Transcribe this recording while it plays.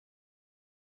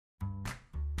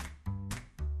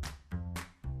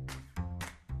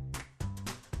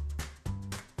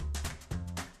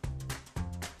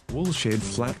Woolshed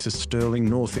Flat to Stirling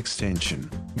North extension.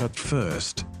 But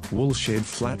first, Woolshed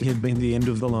Flat had been the end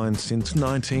of the line since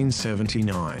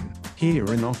 1979. Here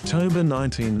in October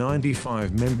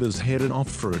 1995, members headed off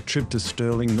for a trip to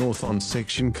Stirling North on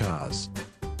section cars.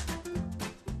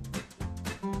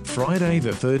 Friday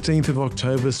the 13th of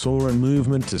October saw a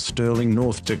movement to Stirling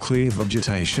North to clear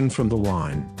vegetation from the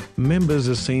line. Members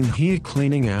are seen here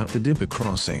cleaning out the dipper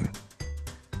crossing.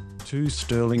 To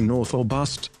Stirling North or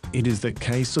bust, it is the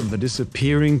case of the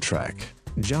disappearing track.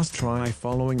 Just try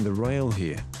following the rail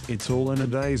here, it's all in a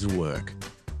day's work.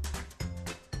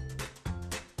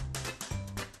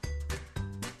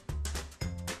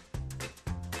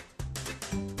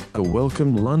 A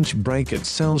welcome lunch break at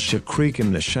Saltia Creek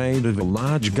in the shade of a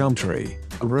large gum tree,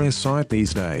 a rare sight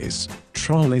these days.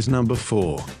 Trolleys number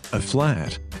 4, a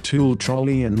flat, tool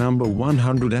trolley and number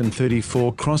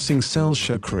 134 crossing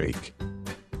Saltia Creek.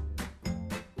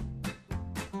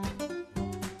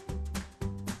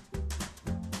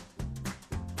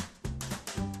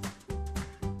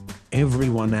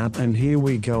 Everyone out, and here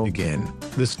we go again.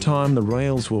 This time the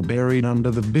rails were buried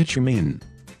under the bitumen.